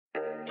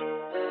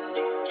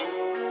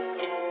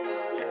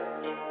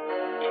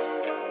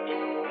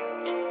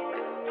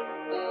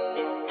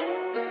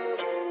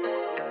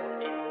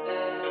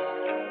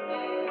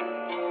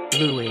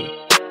Louis.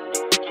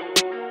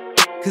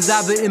 Cause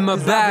I've been in my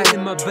bag.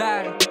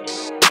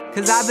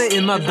 Cause I've been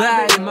in my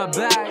bag.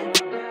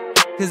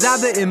 Cause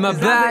I've been in my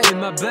bag.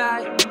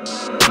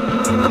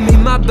 I'm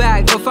in my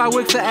bag. If I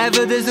work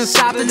forever, there's no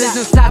stopping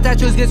that. That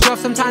choice gets rough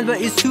sometimes,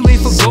 but it's too late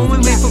for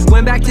going back.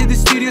 Went back to the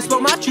studio,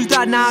 spoke my truth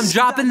out, now I'm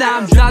dropping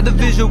that. I'm draw the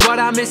visual, what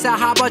I miss, I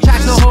hop on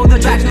tracks, no hold the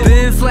tracks.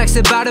 Been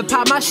flexing, about to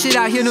pop my shit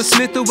out here, no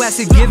Smith or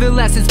Wesson. Giving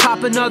lessons,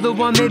 pop another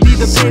one, maybe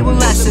the pay will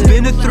lessen.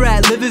 Been a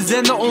threat, live as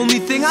ZEN, the only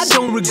thing I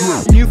don't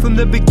regret. Knew from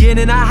the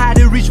beginning I had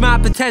to reach my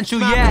potential,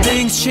 yeah.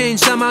 Things change,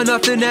 somehow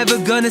nothing ever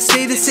gonna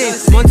stay the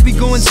same. Once we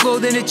going slow,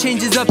 then it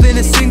changes up in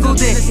a single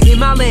day. In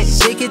my lane,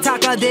 they can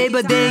talk all day,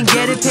 but they ain't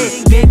get it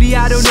paid. Maybe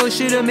I don't know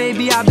shit, or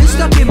maybe I've been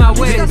stuck in my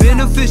way.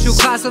 Beneficial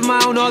class of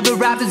my own, all the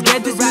rappers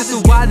get dismissed. So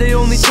why they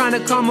only trying to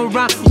come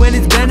around when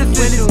it's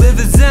beneficial? Live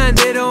as ZEN,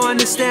 they don't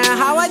understand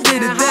how I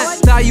did it then.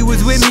 Thought you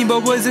was with me,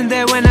 but wasn't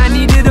there when I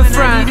needed a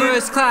friend.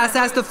 First class,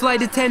 asked the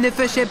flight attendant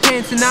for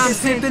champagne, so now I'm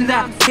pimping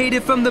that.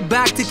 Hated from the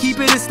back to keep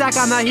it a stack,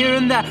 I'm not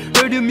hearing that.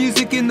 Heard the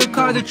music in the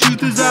car, the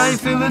truth is I ain't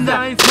feeling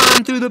that.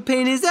 Climb through the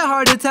pain, is it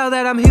hard to tell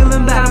that I'm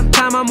healing back?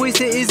 Time I'm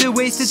wasting, is it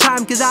wasted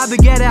time? Cause I've been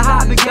getting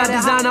hot. Got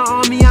designer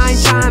on me, I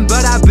ain't trying,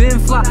 but I've been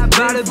fly.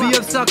 Gotta be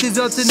up, suckers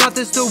up to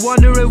nothing, still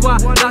wondering why.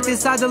 Locked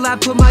inside the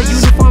lab, put my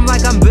uniform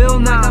like I'm Bill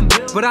now.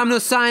 But I'm no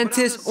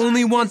scientist,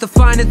 only want the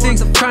finer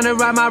things. Trying to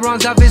right my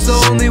wrongs off, it's the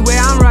only way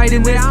I'm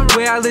writing this.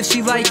 Way I live,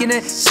 she liking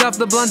it. Stuff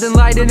the blunt and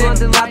lighting it.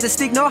 Got the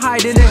stick, no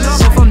hiding it.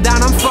 If I'm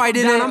down, I'm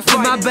fighting it.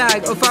 In my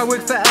bag, if I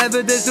work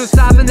forever, there's no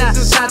stopping that.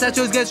 That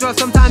choice gets rough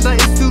sometimes, but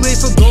it's too late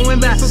for going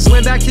back.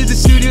 Went back to the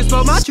studio,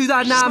 spoke my truth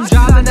out, now I'm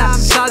dropping that.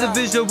 Saw the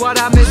visual, what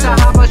I miss, I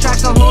hop on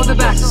tracks, I'll hold it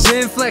back.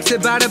 Been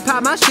flexing, about to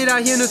pop my shit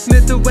out here, no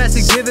Smith or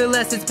Wesson. Give it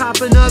lessons, pop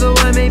another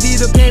one, maybe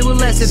the pain will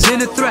lessen.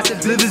 Been a threat,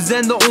 live as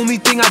ZEN, the only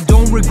thing I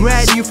don't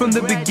regret. Knew from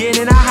the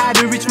beginning I had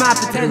to reach my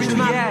potential,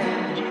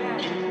 yeah.